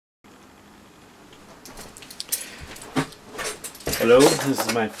Hello, this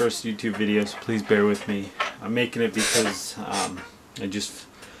is my first YouTube video, so please bear with me. I'm making it because I just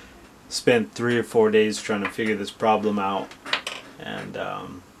spent 3 or 4 days trying to figure this problem out, and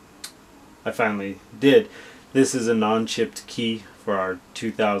I finally did. This is a non-chipped key for our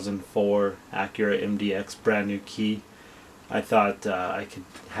 2004 Acura MDX, brand new key. I thought I could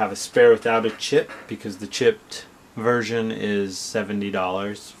have a spare without a chip because the chipped version is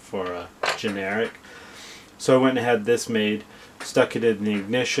 $70 for a generic. So I went and had this made, stuck it in the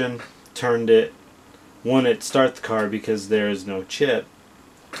ignition, turned it, wanted to start the car because there is no chip.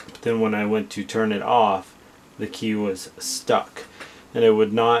 But then when I went to turn it off, the key was stuck and it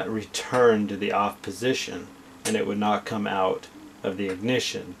would not return to the off position and it would not come out of the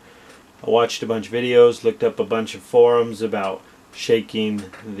ignition. I watched a bunch of videos, looked up a bunch of forums about shaking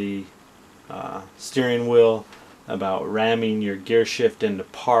the steering wheel, about ramming your gear shift into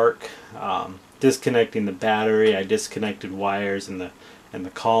park, disconnecting the battery. I disconnected wires in the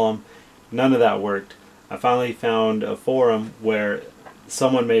column. None of that worked. I finally found a forum where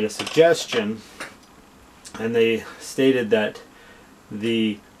someone made a suggestion, and they stated that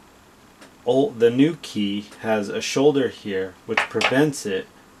the new key has a shoulder here which prevents it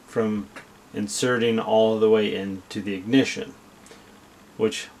from inserting all the way into the ignition,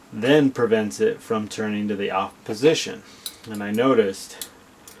 which then prevents it from turning to the off position. And I noticed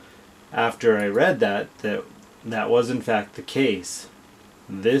after I read that was in fact the case.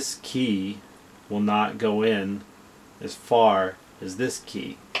 This key will not go in as far as this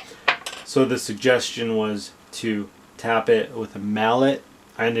key. So the suggestion was to tap it with a mallet.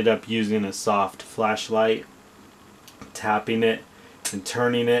 I ended up using a soft flashlight, tapping it and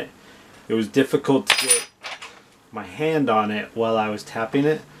turning it. It was difficult to get my hand on it while I was tapping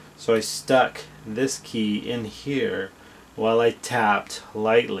it, so I stuck this key in here while I tapped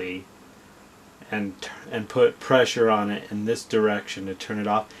lightly and put pressure on it in this direction to turn it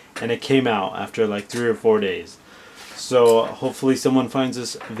off, and it came out after like 3 or 4 days. So hopefully someone finds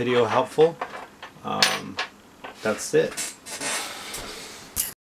this video helpful. That's it.